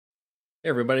Hey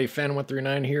everybody,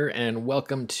 Fan139 here, and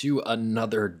welcome to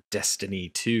another Destiny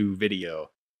 2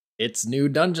 video. It's new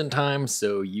dungeon time,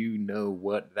 so you know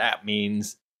what that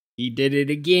means. He did it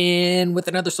again with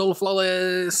another solo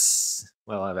flawless.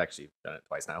 Well, I've actually done it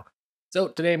twice now. So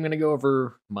today I'm going to go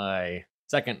over my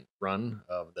second run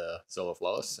of the solo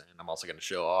flawless, and I'm also going to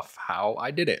show off how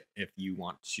I did it if you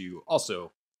want to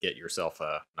also get yourself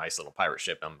a nice little pirate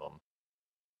ship emblem.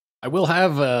 I will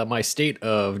have my State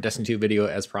of Destiny 2 video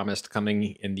as promised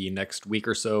coming in the next week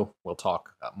or so. We'll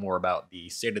talk more about the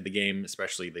state of the game,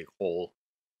 especially the whole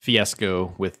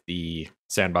fiasco with the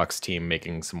sandbox team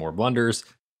making some more blunders.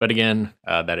 But again,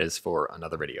 that is for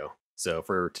another video. So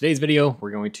for today's video, we're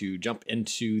going to jump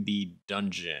into the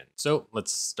dungeon. So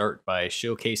let's start by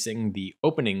showcasing the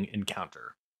opening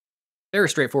encounter. Very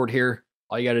straightforward here.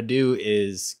 All you got to do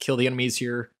is kill the enemies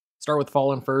here. Start with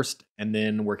Fallen first, and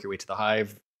then work your way to the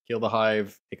Hive. Kill the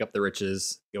Hive, pick up the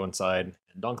riches, go inside,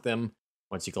 and dunk them.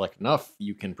 Once you collect enough,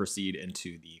 you can proceed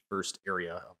into the first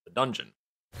area of the dungeon.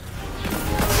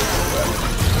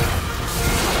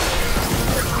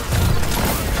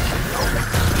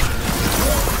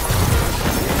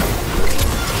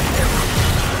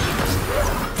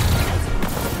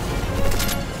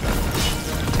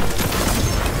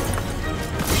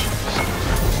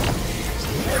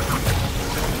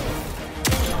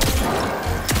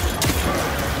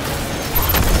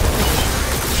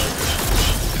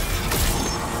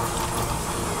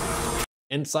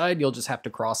 Inside, you'll just have to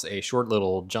cross a short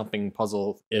little jumping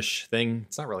puzzle-ish thing.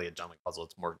 It's not really a jumping puzzle,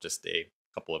 it's more just a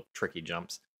couple of tricky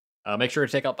jumps. Make sure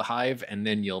to take out the Hive, and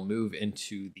then you'll move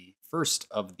into the first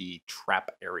of the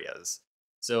trap areas.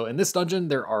 So in this dungeon,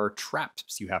 there are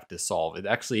traps you have to solve. It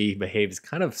actually behaves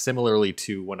kind of similarly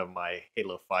to one of my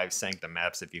Halo 5 Sanctum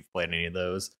maps, if you've played any of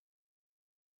those.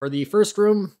 For the first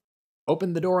room,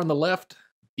 open the door on the left.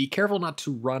 Be careful not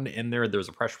to run in there. There's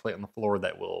a pressure plate on the floor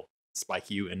that will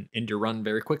spike you and end your run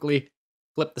very quickly.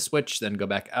 Flip the switch, then go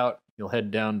back out. You'll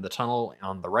head down the tunnel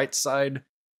on the right side,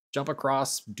 jump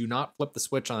across. Do not flip the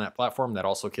switch on that platform, that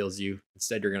also kills you.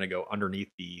 Instead, you're going to go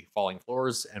underneath the falling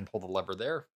floors and pull the lever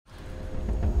there.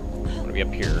 I'm going to be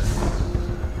up here.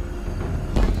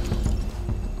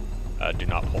 Do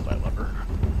not pull that lever.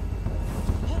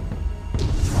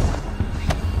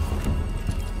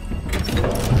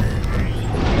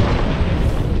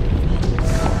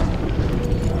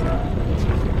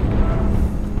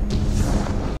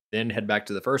 Then head back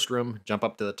to the first room, jump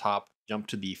up to the top, jump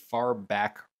to the far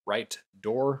back right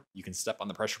door. You can step on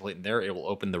the pressure plate in there. It will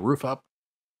open the roof up.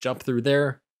 Jump through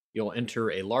there. You'll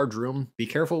enter a large room. Be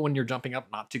careful when you're jumping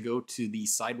up not to go to the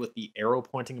side with the arrow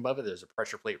pointing above it. There's a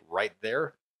pressure plate right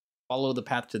there. Follow the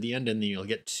path to the end, and then you'll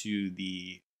get to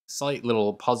the slight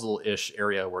little puzzle-ish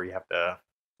area where you have to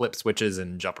flip switches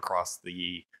and jump across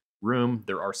the room.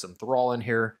 There are some thrall in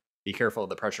here. Be careful of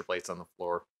the pressure plates on the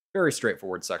floor. Very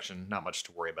straightforward section, not much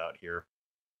to worry about here.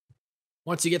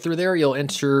 Once you get through there, you'll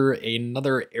enter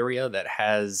another area that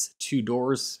has two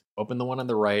doors. Open the one on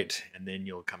the right, and then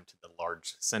you'll come to the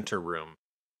large center room.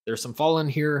 There's some Fallen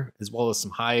here, as well as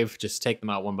some Hive. Just take them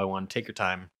out one by one. Take your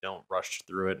time. Don't rush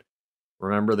through it.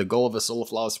 Remember, the goal of a solo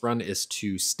flawless run is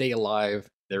to stay alive.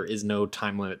 There is no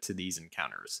time limit to these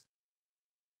encounters.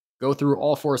 Go through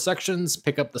all four sections,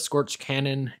 pick up the Scorched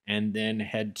Cannon, and then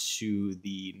head to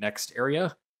the next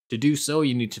area. To do so,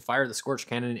 you need to fire the Scorched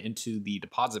Cannon into the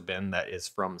deposit bin that is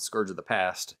from Scourge of the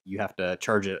Past. You have to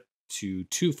charge it to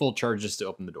 2 full charges to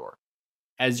open the door.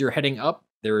 As you're heading up,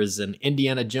 there is an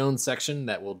Indiana Jones section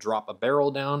that will drop a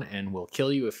barrel down and will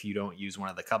kill you if you don't use one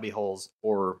of the cubby holes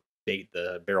or bait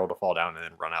the barrel to fall down and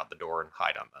then run out the door and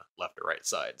hide on the left or right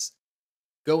sides.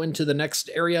 Go into the next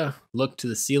area, look to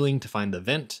the ceiling to find the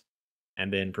vent,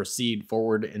 and then proceed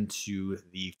forward into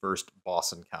the first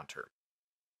boss encounter.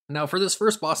 Now for this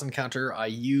first boss encounter, I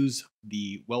use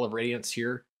the Well of Radiance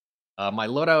here. My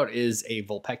loadout is a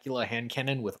Vulpecula hand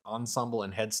cannon with Ensemble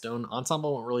and Headstone.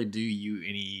 Ensemble won't really do you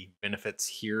any benefits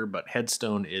here, but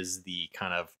Headstone is the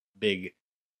kind of big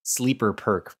sleeper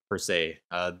perk per se.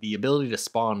 The ability to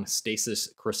spawn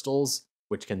stasis crystals,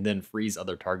 which can then freeze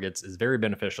other targets, is very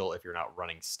beneficial if you're not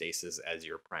running stasis as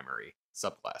your primary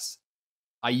subclass.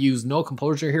 I use No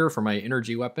Composure here for my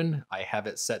energy weapon. I have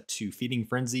it set to Feeding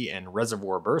Frenzy and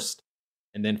Reservoir Burst.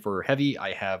 And then for heavy,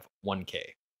 I have 1k.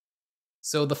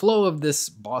 So the flow of this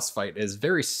boss fight is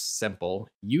very simple.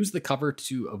 Use the cover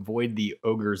to avoid the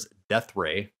Ogre's Death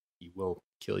Ray. He will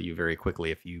kill you very quickly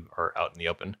if you are out in the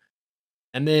open.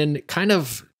 And then kind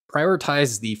of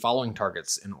prioritize the following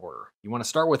targets in order. You want to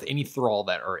start with any thrall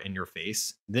that are in your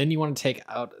face. Then you want to take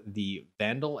out the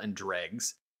Vandal and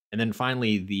Dregs. And then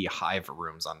finally, the Hive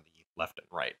rooms on the left and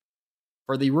right.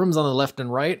 For the rooms on the left and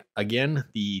right, again,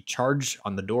 the charge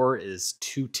on the door is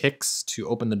 2 ticks to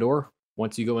open the door.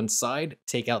 Once you go inside,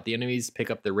 take out the enemies,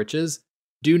 pick up the riches.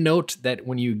 Do note that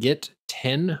when you get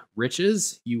 10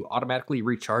 riches, you automatically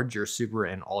recharge your super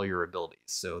and all your abilities.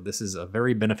 So this is a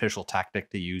very beneficial tactic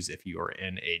to use if you are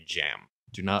in a jam.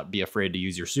 Do not be afraid to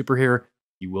use your super here.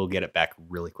 You will get it back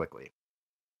really quickly.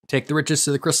 Take the riches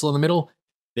to the crystal in the middle,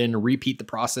 then repeat the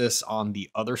process on the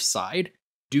other side.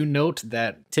 Do note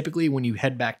that typically when you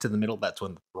head back to the middle, that's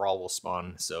when the thrall will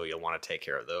spawn, so you'll want to take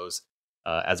care of those.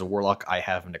 As a warlock, I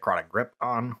have necrotic grip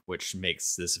on, which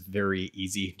makes this very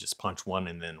easy. Just punch one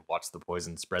and then watch the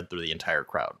poison spread through the entire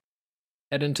crowd.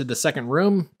 Head into the second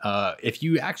room. If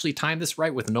you actually time this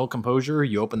right with no composure,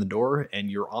 you open the door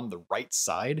and you're on the right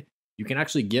side. You can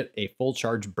actually get a full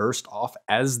charge burst off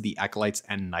as the acolytes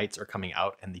and knights are coming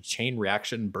out, and the chain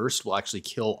reaction burst will actually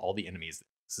kill all the enemies.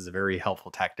 This is a very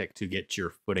helpful tactic to get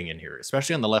your footing in here,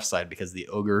 especially on the left side, because the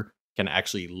ogre can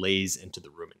actually laze into the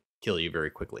room and kill you very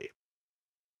quickly.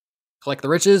 Collect the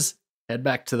riches, head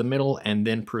back to the middle, and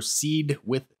then proceed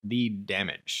with the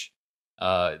damage.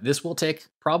 This will take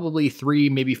probably 3,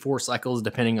 maybe 4 cycles,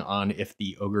 depending on if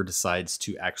the ogre decides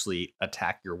to actually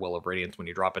attack your Well of Radiance when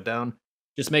you drop it down.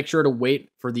 Just make sure to wait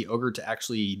for the ogre to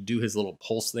actually do his little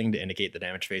pulse thing to indicate the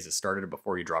damage phase has started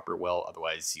before you drop your well,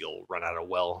 otherwise you'll run out of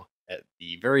well at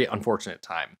the very unfortunate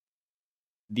time.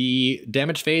 The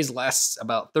damage phase lasts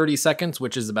about 30 seconds,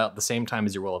 which is about the same time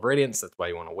as your Well of Radiance. That's why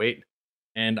you want to wait.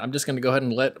 And I'm just going to go ahead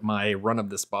and let my run of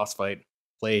this boss fight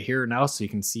play here now so you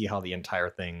can see how the entire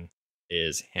thing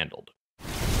is handled.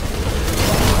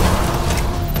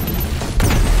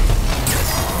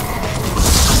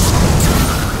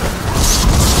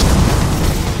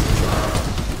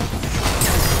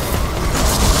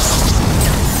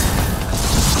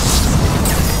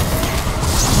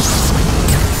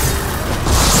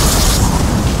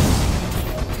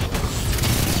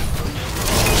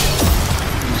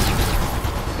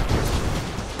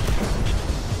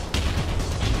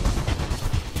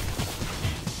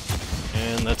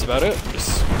 And that's about it.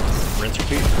 Just rinse,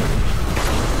 repeat.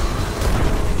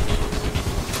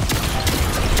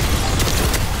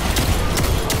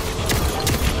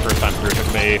 First time through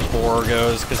took me 4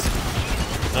 goes, because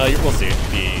we'll see.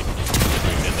 The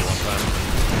one time.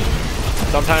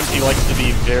 Sometimes he likes to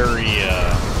be very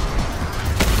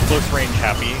close range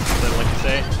happy, as I like to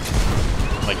say.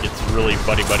 Like it's really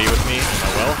buddy-buddy with me in my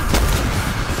well.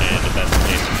 And if that's the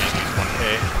case, you can't use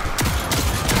 1K.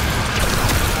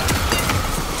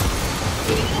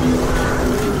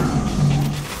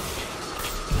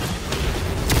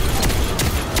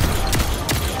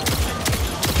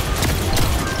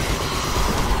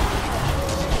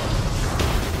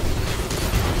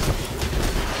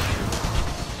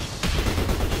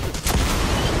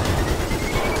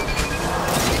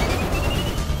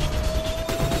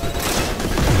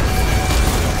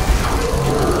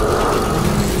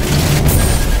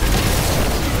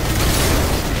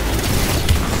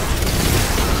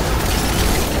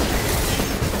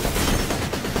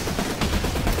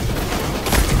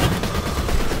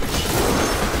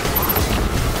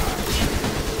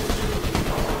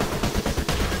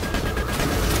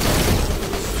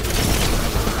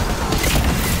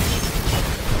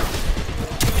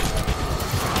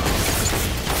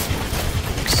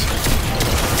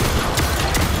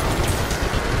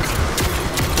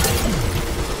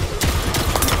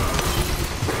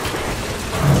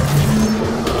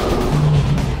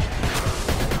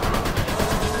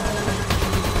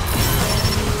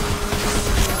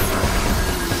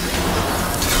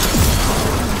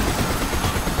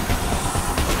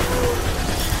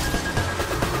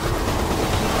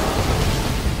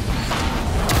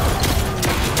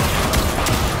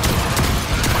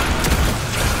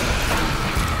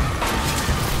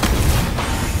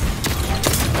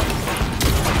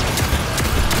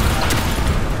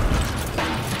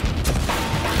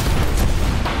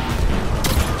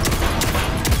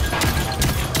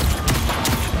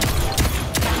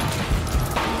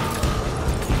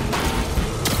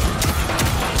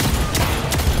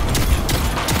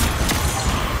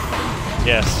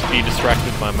 Yes, be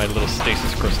distracted by my little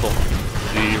stasis crystal.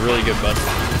 Be really good, bud.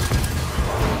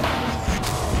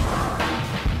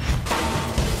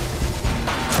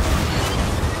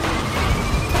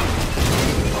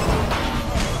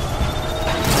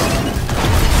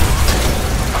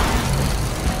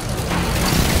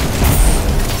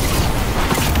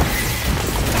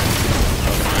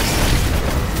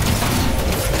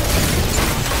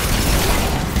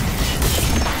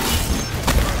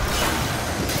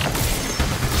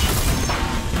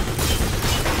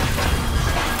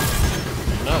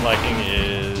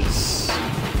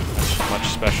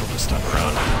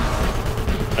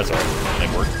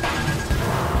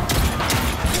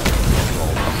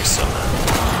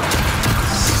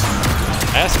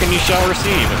 Ask and you shall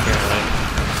receive, apparently.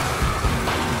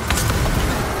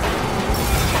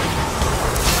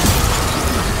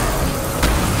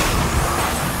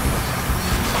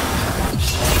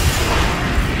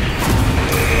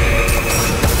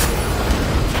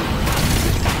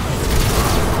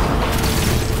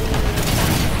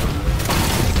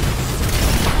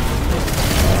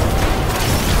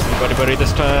 Buddy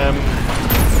this time.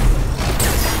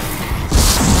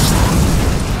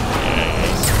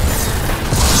 Nice.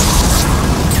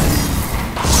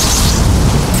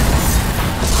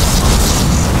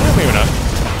 Maybe not.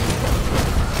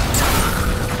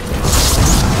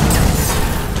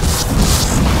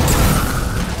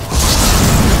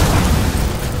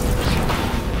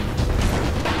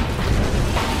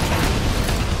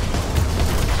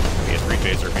 Maybe a 3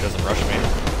 phaser if he doesn't rush me.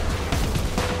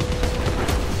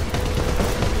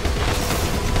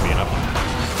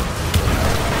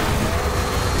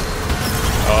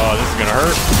 Oh, this is gonna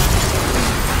hurt.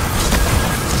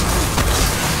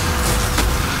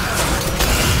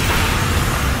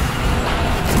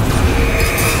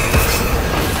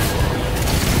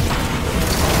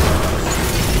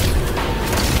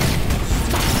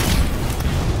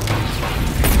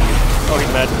 Oh,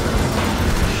 he's mad.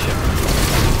 Shit.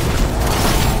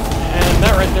 And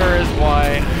that right there is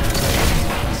why.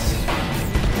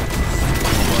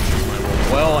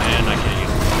 Well, and I can't use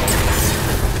it.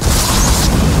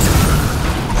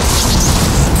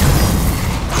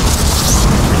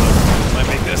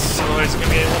 Make this, otherwise it's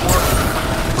gonna be a little more.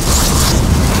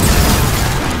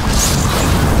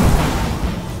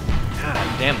 God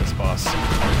damn this boss. I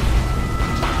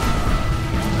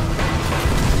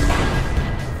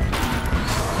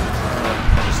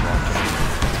just launched him.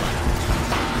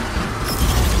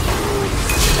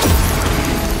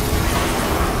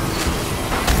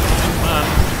 Come on.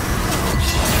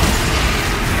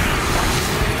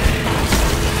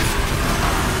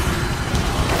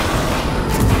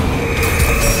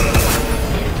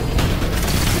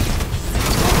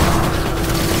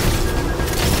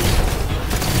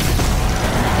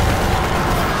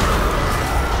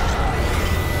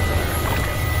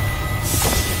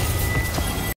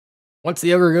 Once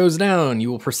the ogre goes down, you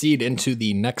will proceed into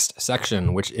the next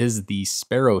section, which is the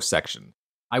Sparrow section.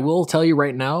 I will tell you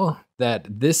right now that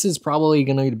this is probably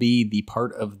going to be the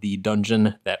part of the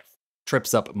dungeon that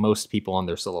trips up most people on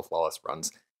their solo flawless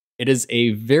runs. It is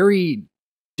a very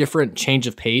different change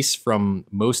of pace from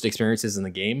most experiences in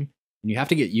the game, and you have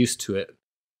to get used to it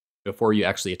before you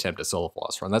actually attempt a solo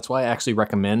flawless run. That's why I actually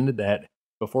recommend that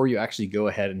before you actually go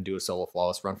ahead and do a solo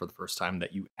flawless run for the first time,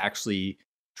 that you actually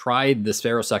try the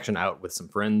Sparrow section out with some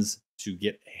friends to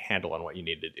get a handle on what you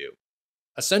need to do.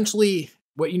 Essentially,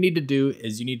 what you need to do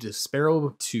is you need to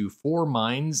Sparrow to 4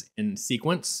 mines in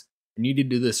sequence, and you need to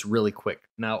do this really quick.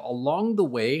 Now, along the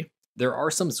way, there are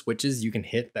some switches you can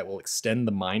hit that will extend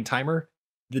the mine timer.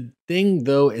 The thing,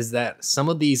 though, is that some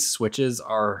of these switches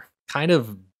are kind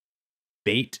of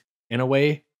bait in a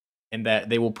way, and that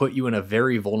they will put you in a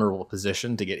very vulnerable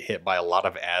position to get hit by a lot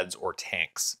of adds or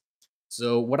tanks.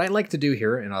 So what I like to do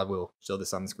here, and I will show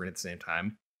this on the screen at the same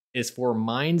time, is for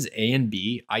mines A and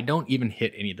B, I don't even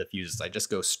hit any of the fuses. I just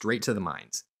go straight to the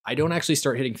mines. I don't actually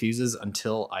start hitting fuses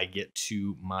until I get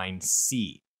to mine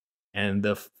C. And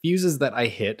the fuses that I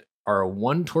hit are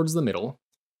one towards the middle,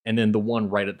 and then the one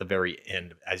right at the very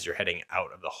end as you're heading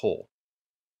out of the hole.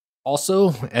 Also,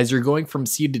 as you're going from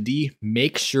C to D,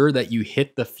 make sure that you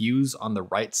hit the fuse on the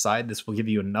right side. This will give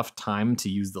you enough time to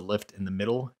use the lift in the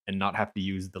middle and not have to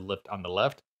use the lift on the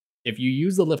left. If you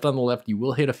use the lift on the left, you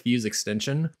will hit a fuse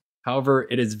extension. However,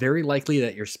 it is very likely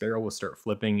that your Sparrow will start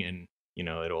flipping and, you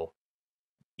know, it'll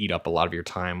eat up a lot of your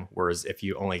time. Whereas if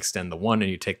you only extend the one and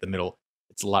you take the middle,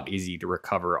 it's a lot easier to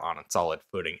recover on a solid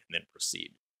footing and then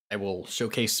proceed. I will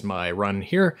showcase my run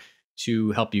here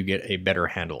to help you get a better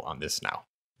handle on this now.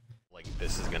 Like,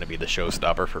 this is going to be the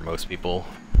showstopper for most people,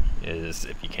 is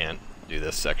if you can't do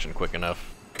this section quick enough.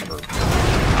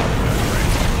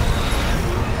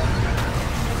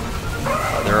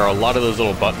 There are a lot of those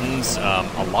little buttons.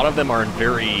 A lot of them are in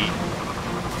very,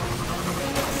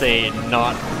 say,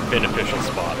 not beneficial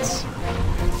spots. So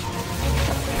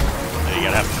you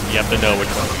have to know which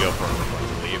one to go for and which one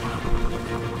to leave.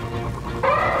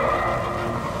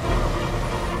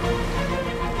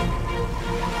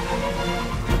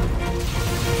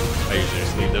 I usually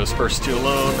just leave those first two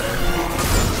alone.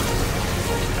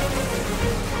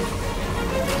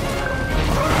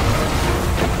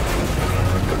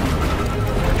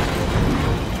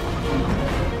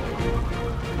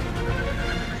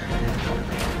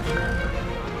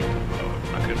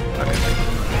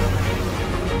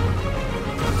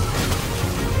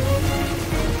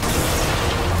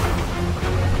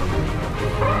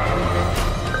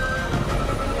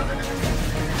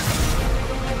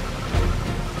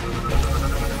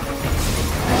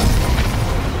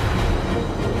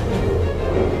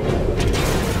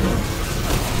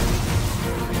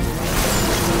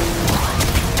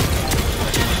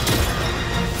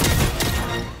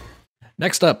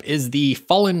 Next up is the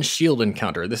Fallen Shield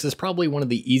encounter. This is probably one of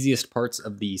the easiest parts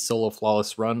of the solo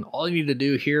flawless run. All you need to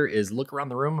do here is look around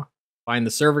the room, find the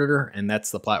servitor, and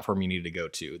that's the platform you need to go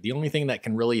to. The only thing that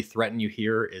can really threaten you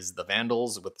here is the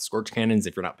vandals with the scorch cannons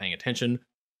if you're not paying attention,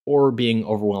 or being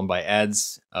overwhelmed by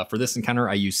ads. For this encounter,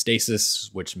 I use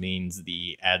stasis, which means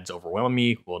the ads overwhelm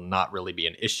me will not really be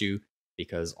an issue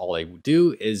because all I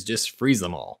do is just freeze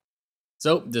them all.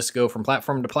 So just go from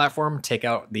platform to platform, take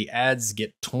out the ads,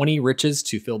 get 20 riches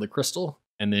to fill the crystal,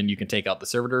 and then you can take out the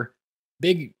servitor.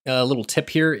 Big little tip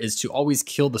here is to always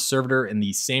kill the servitor in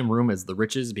the same room as the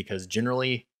riches, because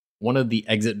generally one of the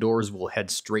exit doors will head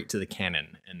straight to the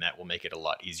cannon, and that will make it a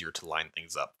lot easier to line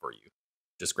things up for you.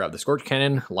 Just grab the scorch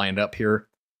cannon, line it up here.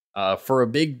 For a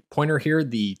big pointer here,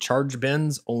 the charge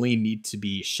bends only need to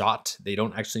be shot. They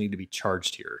don't actually need to be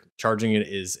charged here. Charging it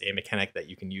is a mechanic that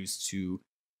you can use to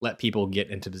let people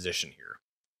get into position here.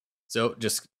 So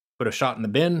just put a shot in the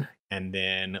bin and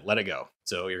then let it go.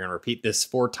 So you're going to repeat this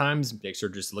 4 times. Make sure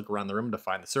to just look around the room to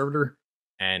find the servitor.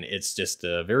 And it's just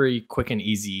a very quick and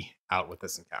easy out with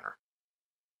this encounter.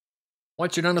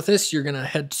 Once you're done with this, you're going to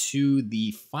head to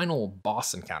the final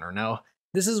boss encounter. Now,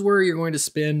 this is where you're going to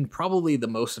spend probably the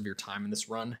most of your time in this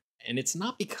run. And it's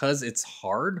not because it's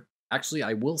hard. Actually,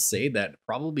 I will say that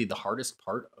probably the hardest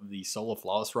part of the solo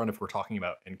flawless run, if we're talking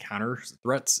about encounter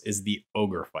threats, is the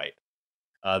ogre fight.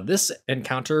 This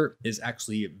encounter is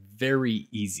actually very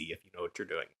easy if you know what you're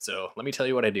doing. So let me tell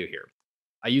you what I do here.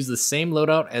 I use the same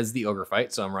loadout as the ogre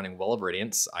fight, so I'm running Well of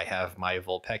Radiance. I have my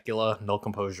Vulpecula, Null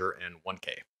Composure, and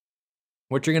 1K.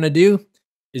 What you're going to do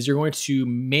is you're going to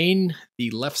main the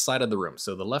left side of the room.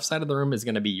 So the left side of the room is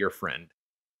going to be your friend,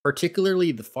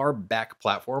 particularly the far back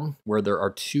platform where there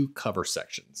are 2 cover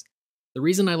sections. The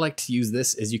reason I like to use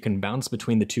this is you can bounce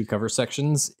between the 2 cover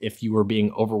sections if you are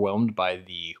being overwhelmed by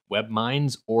the web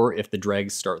mines or if the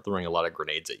dregs start throwing a lot of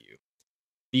grenades at you.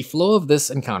 The flow of this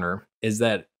encounter is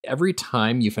that every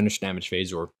time you finish damage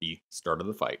phase or the start of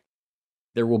the fight,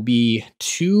 there will be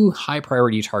 2 high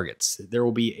priority targets. There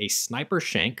will be a sniper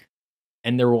shank,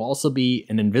 and there will also be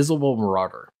an invisible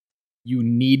marauder. You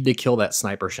need to kill that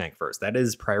sniper shank first. That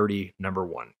is priority number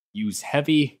 1. Use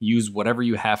heavy, use whatever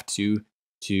you have to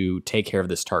take care of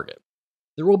this target.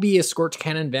 There will be a scorch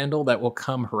cannon vandal that will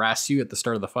come harass you at the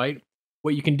start of the fight.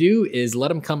 What you can do is let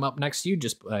him come up next to you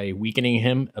just by weakening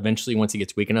him. Eventually, once he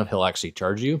gets weak enough, he'll actually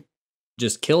charge you.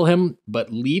 Just kill him,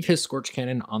 but leave his scorch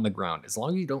cannon on the ground. As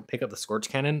long as you don't pick up the scorch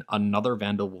cannon, another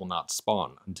vandal will not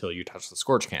spawn until you touch the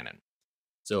scorch cannon.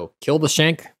 So kill the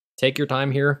shank. Take your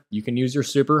time here. You can use your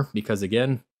super because,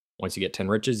 again, once you get 10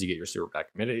 riches, you get your super back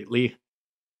immediately.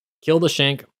 Kill the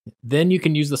shank. Then you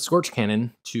can use the scorch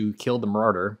cannon to kill the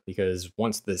marauder, because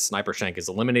once the sniper shank is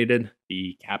eliminated,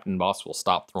 the captain boss will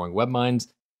stop throwing web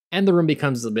mines and the room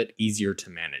becomes a bit easier to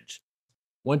manage.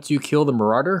 Once you kill the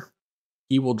marauder,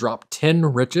 he will drop 10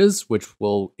 riches, which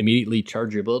will immediately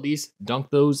charge your abilities.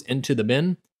 Dunk those into the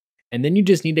bin, and then you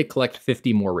just need to collect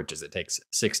 50 more riches. It takes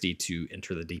 60 to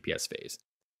enter the DPS phase.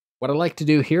 What I like to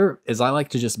do here is I like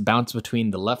to just bounce between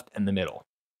the left and the middle.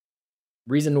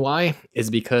 Reason why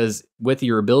is because with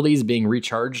your abilities being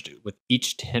recharged with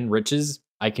each 10 riches,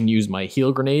 I can use my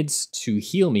heal grenades to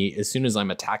heal me as soon as I'm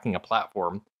attacking a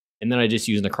platform, and then I just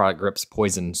use Necrotic Grip's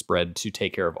poison spread to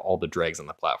take care of all the dregs on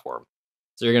the platform.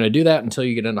 So you're going to do that until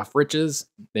you get enough riches,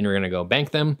 then you're going to go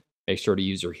bank them. Make sure to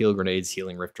use your heal grenades,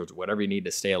 healing rifters, whatever you need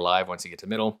to stay alive once you get to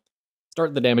middle.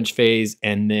 Start the damage phase,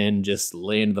 and then just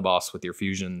lay into the boss with your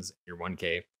fusions, your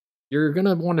 1K. You're going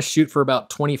to want to shoot for about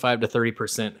 25 to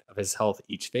 30% of his health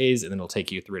each phase, and then it'll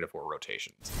take you 3 to 4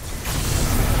 rotations.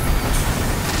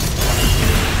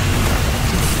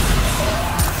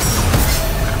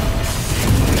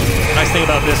 The nice thing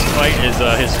about this fight is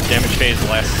his damage phase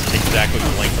lasts exactly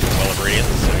the length of the Well of Radiance,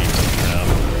 so you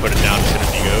can put it down as soon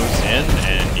as he goes in,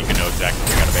 and you can know exactly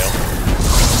where you got to bail.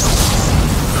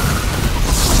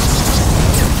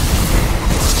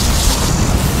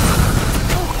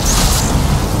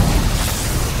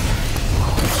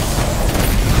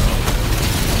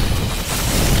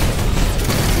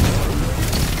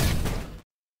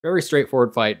 Very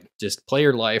straightforward fight. Just play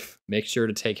your life. Make sure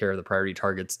to take care of the priority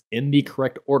targets in the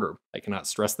correct order. I cannot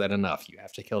stress that enough. You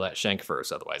have to kill that shank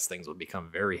first, otherwise things will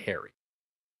become very hairy.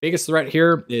 Biggest threat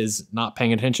here is not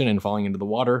paying attention and falling into the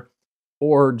water,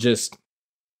 or just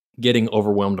getting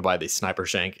overwhelmed by the sniper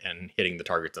shank and hitting the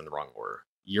targets in the wrong order.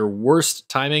 Your worst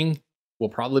timing will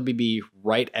probably be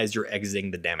right as you're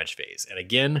exiting the damage phase. And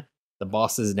again, the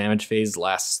boss's damage phase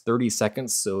lasts 30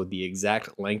 seconds, so the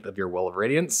exact length of your Well of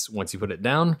Radiance once you put it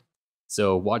down.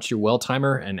 So watch your well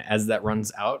timer, and as that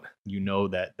runs out, you know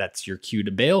that that's your cue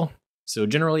to bail. So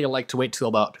generally, I like to wait till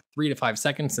about 3 to 5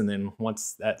 seconds, and then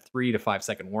once that 3 to 5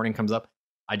 second warning comes up,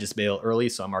 I just bail early,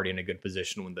 so I'm already in a good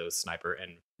position when those sniper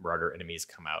and marauder enemies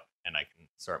come out, and I can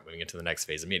start moving into the next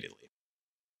phase immediately.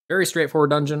 Very straightforward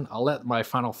dungeon. I'll let my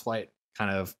final flight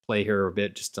kind of play here a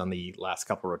bit just on the last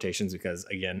couple rotations because,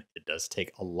 again, it does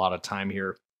take a lot of time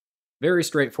here. Very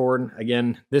straightforward.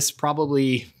 Again, this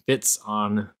probably fits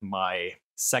on my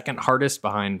second hardest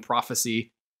behind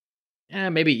Prophecy,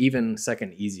 and maybe even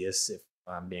second easiest if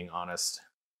I'm being honest.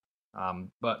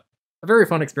 But a very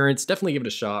fun experience. Definitely give it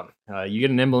a shot. You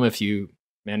get an emblem if you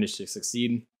manage to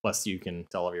succeed. Plus, you can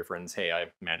tell all of your friends, hey,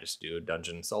 I managed to do a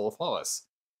dungeon solo flawless.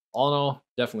 All in all,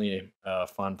 definitely a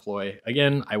fun ploy.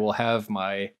 Again, I will have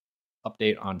my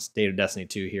update on State of Destiny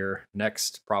 2 here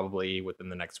next, probably within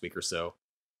the next week or so.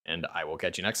 And I will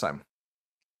catch you next time.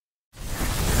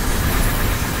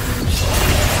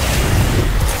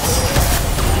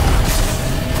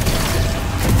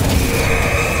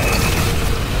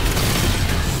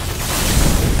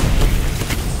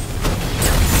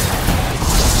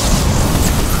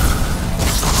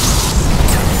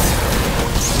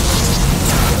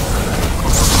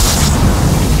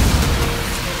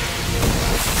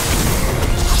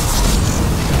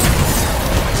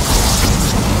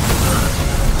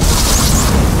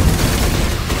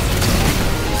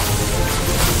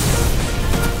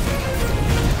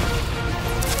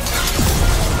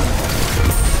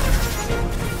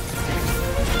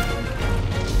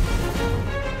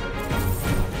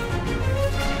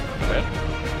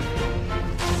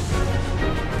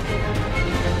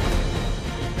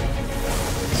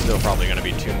 Still probably going to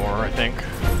be 2 more, I think.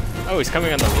 Oh, he's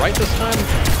coming on the right this time?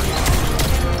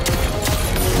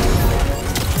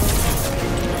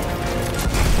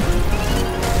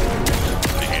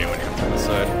 I hate it when he comes on the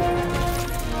side.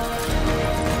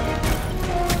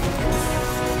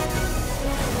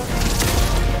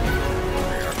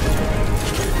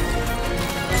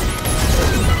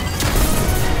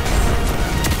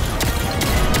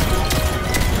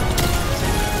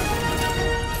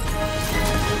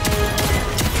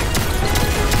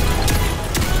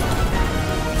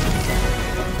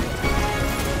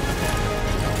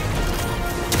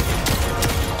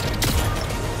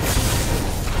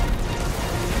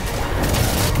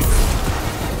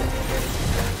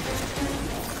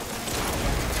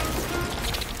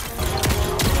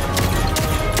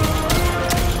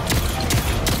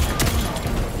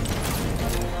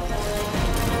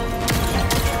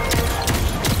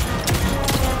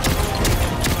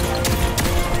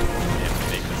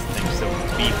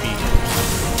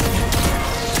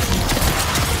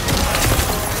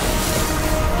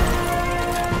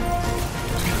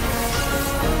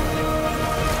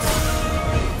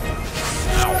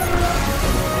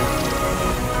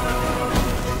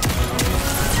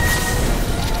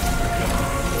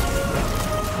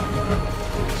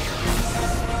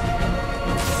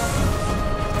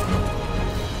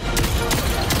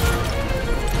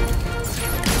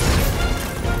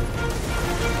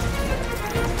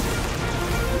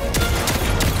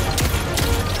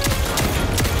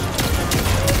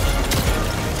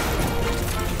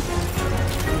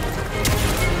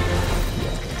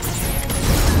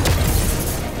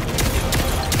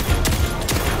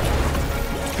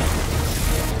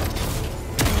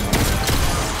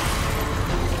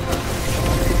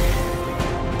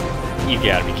 You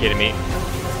gotta be kidding me.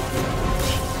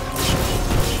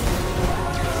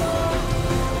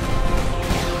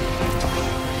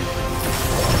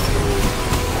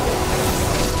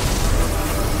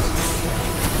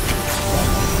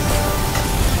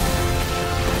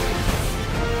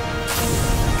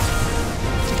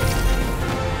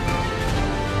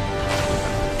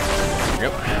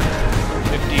 Yep.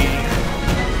 50.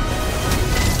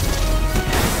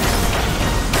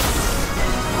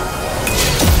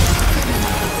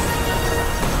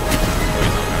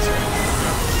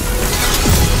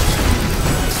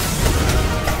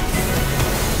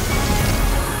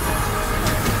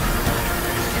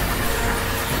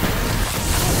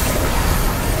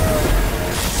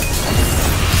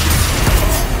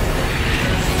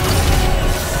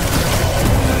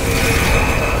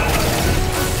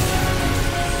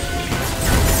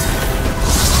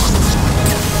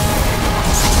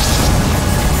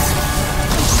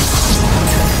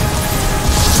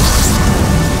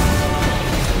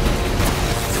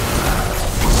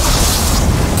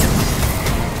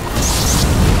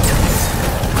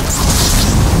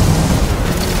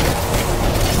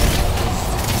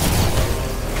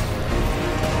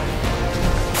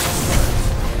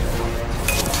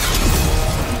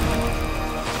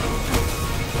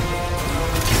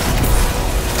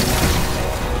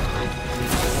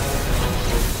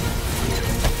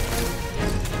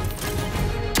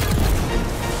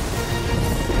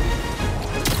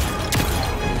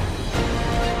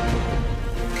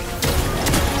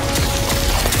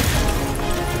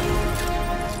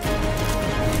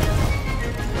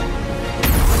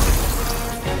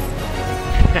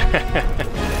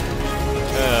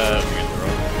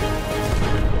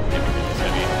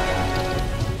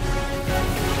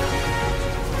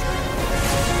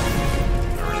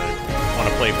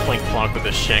 play Plink Plonk with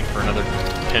this shank for another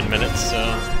 10 minutes, so...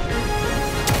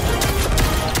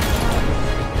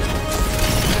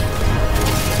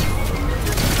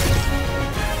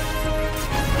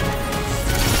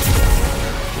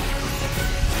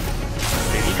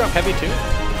 Did he drop heavy too?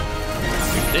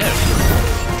 He did.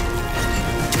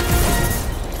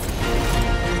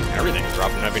 Everything's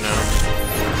dropping heavy now.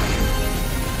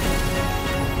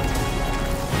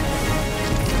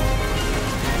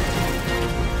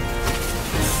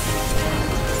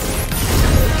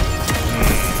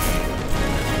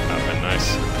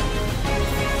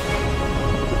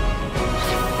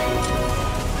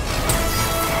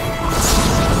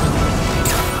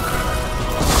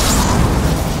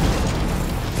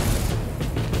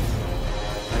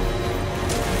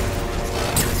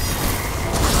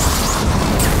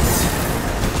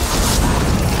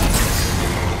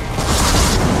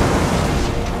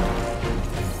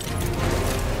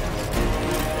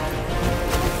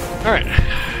 Alright,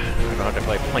 I'm about to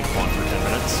play Plink Plonk for 10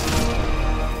 minutes.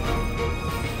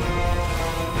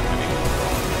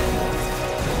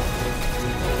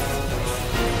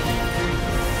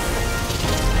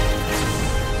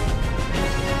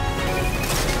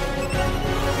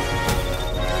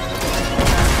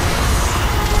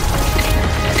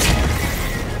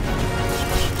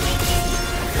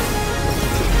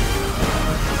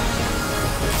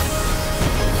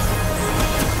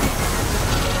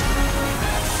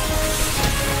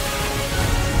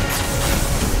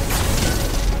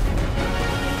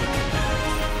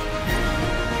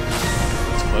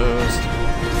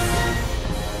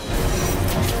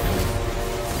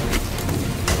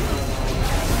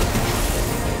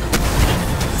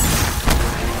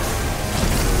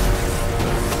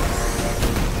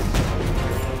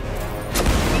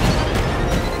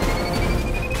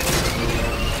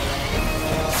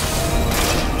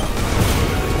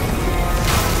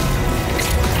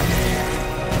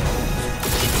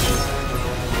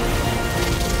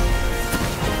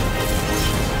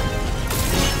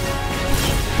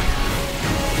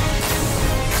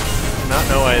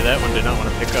 No way, that one did not want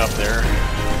to pick up there.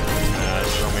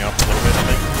 Throw me off a little bit, I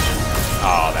think.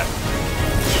 Oh, that...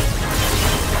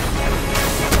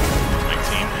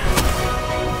 19.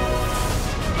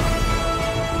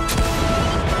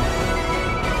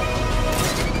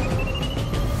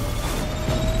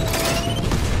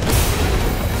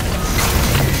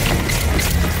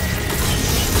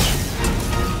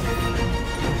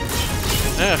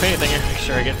 Yeah, if anything, make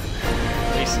sure I get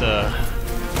at least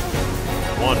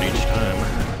one each time.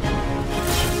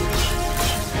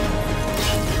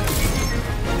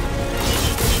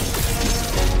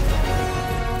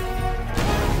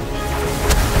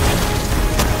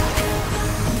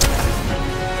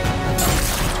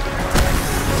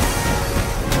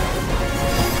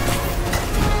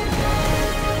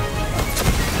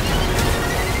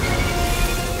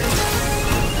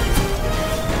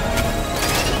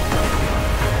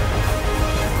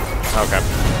 Okay.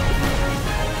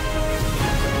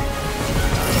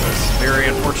 Very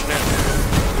unfortunate.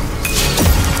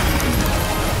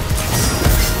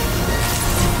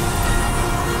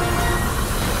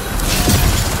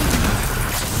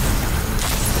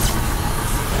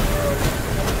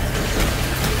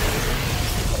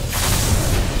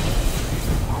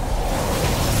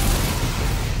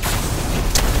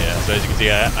 Yeah, so as you can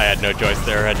see, I had no choice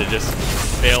there. I had to just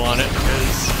bail on it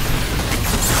because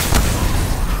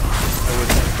I was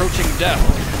approaching death.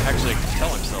 Actually, I could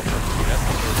tell himself approaching death.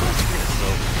 So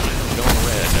it's going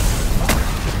red.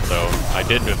 So I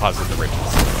did deposit the riches.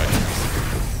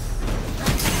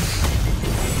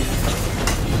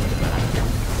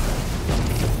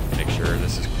 Make sure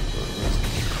this is.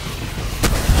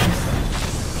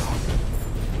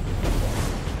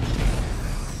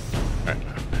 Alright.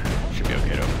 Should be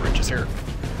okay to open riches here.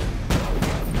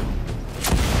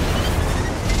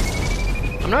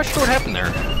 I'm not sure what happened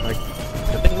there. Like,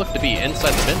 the thing looked to be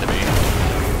inside the bin to me.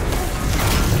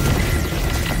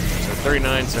 So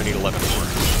 39, so I need 11 more.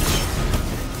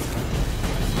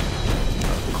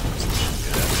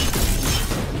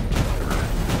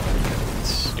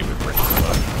 Stupid brick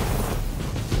club.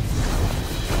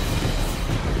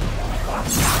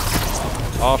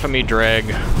 Off of me,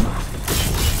 drag.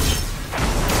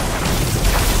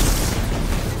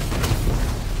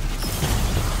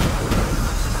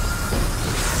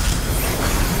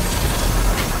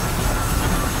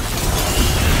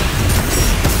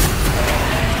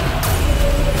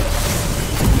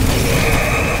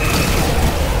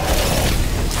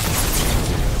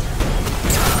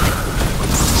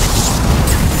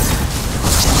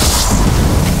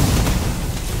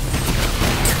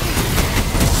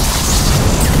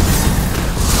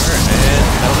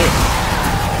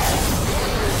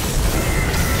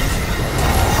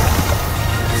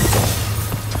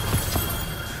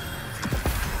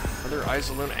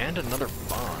 run and another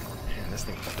bond. Man, this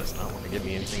thing does not want to give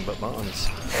me anything but bonds.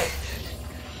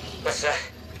 What's that?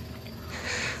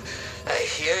 I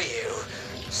hear you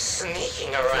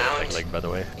sneaking around. Leg, by the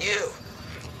way. You're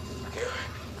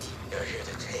here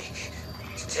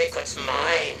to take what's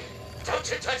mine. Don't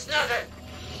you touch nothing.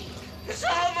 It's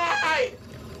all mine.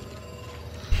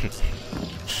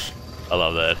 I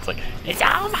love that. It's like, it's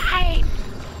all mine.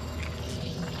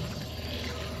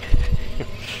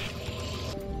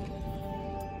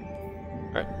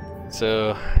 Alright,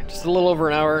 so just a little over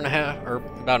an hour and a half, or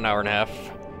about an hour and a half.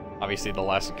 Obviously the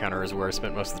last encounter is where I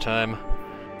spent most of the time.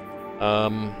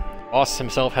 Boss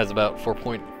himself has about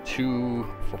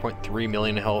 4.3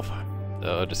 million health,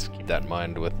 so just keep that in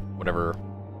mind with whatever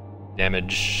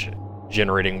damage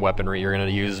generating weaponry you're going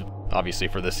to use. Obviously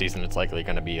for this season it's likely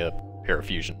going to be a pair of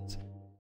fusions.